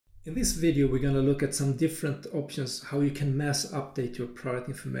In this video, we're going to look at some different options how you can mass update your product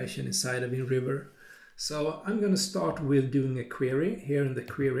information inside of inRiver. So I'm going to start with doing a query here in the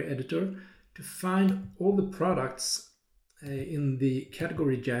query editor to find all the products in the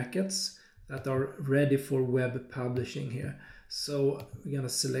category jackets that are ready for web publishing here. So we're going to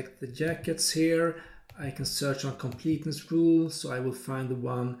select the jackets here. I can search on completeness rule, so I will find the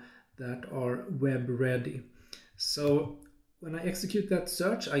one that are web ready. So when I execute that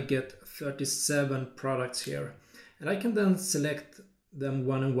search, I get 37 products here. And I can then select them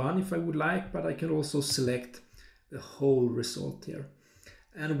one and one if I would like, but I can also select the whole result here.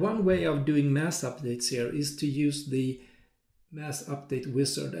 And one way of doing mass updates here is to use the mass update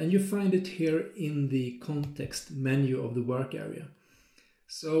wizard. And you find it here in the context menu of the work area.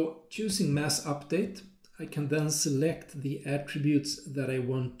 So choosing mass update, I can then select the attributes that I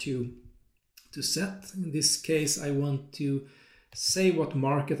want to set. In this case, I want to say what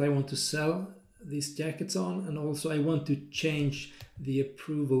market I want to sell these jackets on, and also I want to change the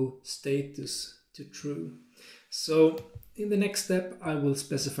approval status to true. So in the next step, I will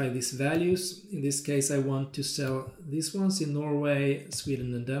specify these values. In this case, I want to sell these ones in Norway,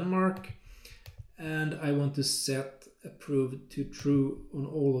 Sweden, and Denmark, and I want to set approved to true on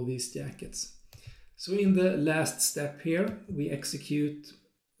all of these jackets. So in the last step here, we execute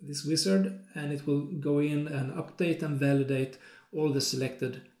this wizard and it will go in and update and validate all the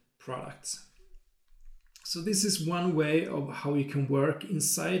selected products. So this is one way of how you can work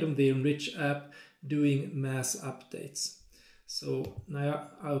inside of the Enrich app doing mass updates. So now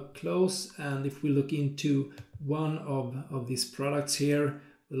I'll close, and if we look into one of these products here,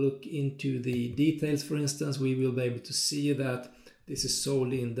 we look into the details, for instance, we will be able to see that this is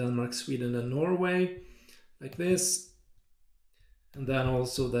sold in Denmark, Sweden, and Norway, like this. And then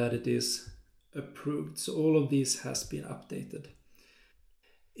also that it is approved. So all of these has been updated.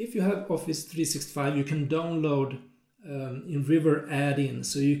 If you have Office 365, you can download inRiver add-in,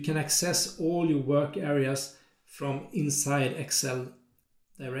 so you can access all your work areas from inside Excel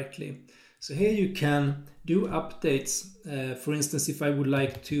directly. So here you can do updates. For instance, if I would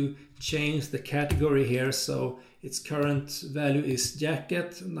like to change the category here, so its current value is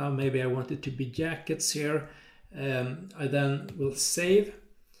jacket. Now maybe I want it to be jackets here. I then will save,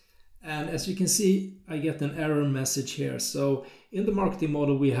 and as you can see, I get an error message here. So in the marketing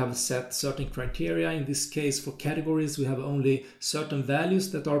model, we have set certain criteria. In this case, for categories, we have only certain values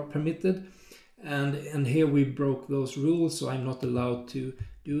that are permitted, and here we broke those rules, so I'm not allowed to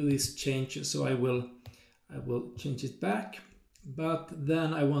do these changes. So I will change it back, but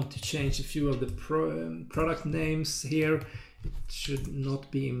then I want to change a few of the product names here. It should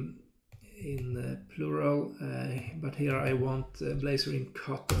not be in plural, but here I want blazer in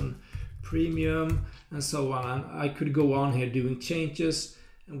cotton premium, and so on. I could go on here doing changes,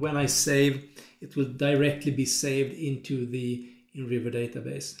 and when I save, it will directly be saved into the inRiver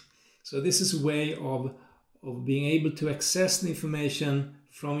database. So this is a way of being able to access the information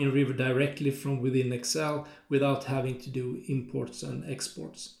from inRiver directly from within Excel without having to do imports and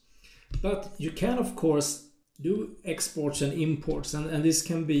exports. But you can, of course, do exports and imports, and this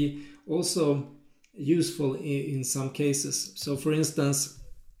can be also useful in some cases. So for instance,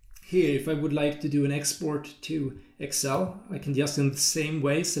 here, if I would like to do an export to Excel, I can just in the same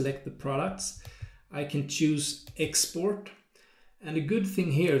way select the products. I can choose export, and a good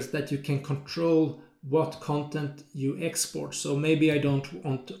thing here is that you can control what content you export. So maybe I don't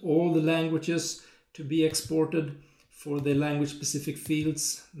want all the languages to be exported for the language specific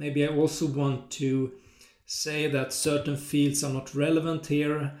fields. Maybe I also want to say that certain fields are not relevant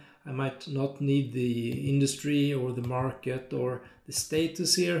here. I might not need the industry or the market or the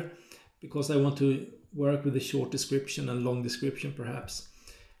status here, because I want to work with a short description and long description perhaps.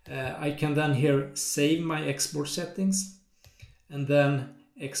 I can then here save my export settings and then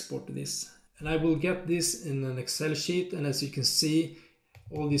export this. And I will get this in an Excel sheet, and as you can see,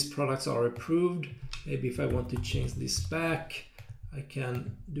 all these products are approved. Maybe if I want to change this back, I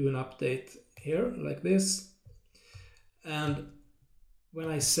can do an update here like this. And when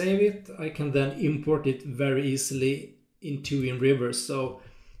I save it, I can then import it very easily into inRiver. So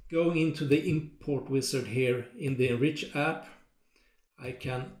going into the import wizard here in the Enrich app, I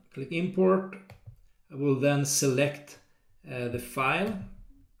can click import. I will then select the file.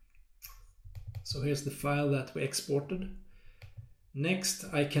 So here's the file that we exported. Next,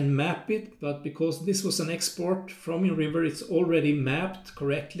 I can map it, but because this was an export from inRiver, it's already mapped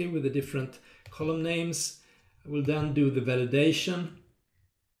correctly with the different column names. I will then do the validation.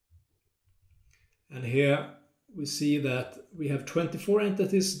 And here we see that we have 24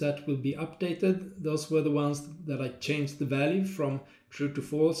 entities that will be updated. Those were the ones that I changed the value from true to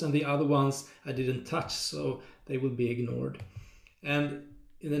false, and the other ones I didn't touch, so they will be ignored. And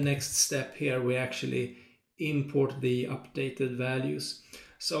in the next step here, we actually import the updated values.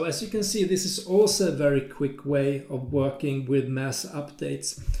 So as you can see, this is also a very quick way of working with mass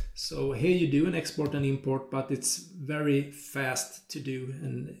updates. So here you do an export and import, but it's very fast to do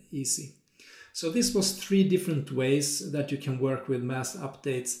and easy. So this was 3 different ways that you can work with mass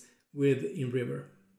updates with inRiver.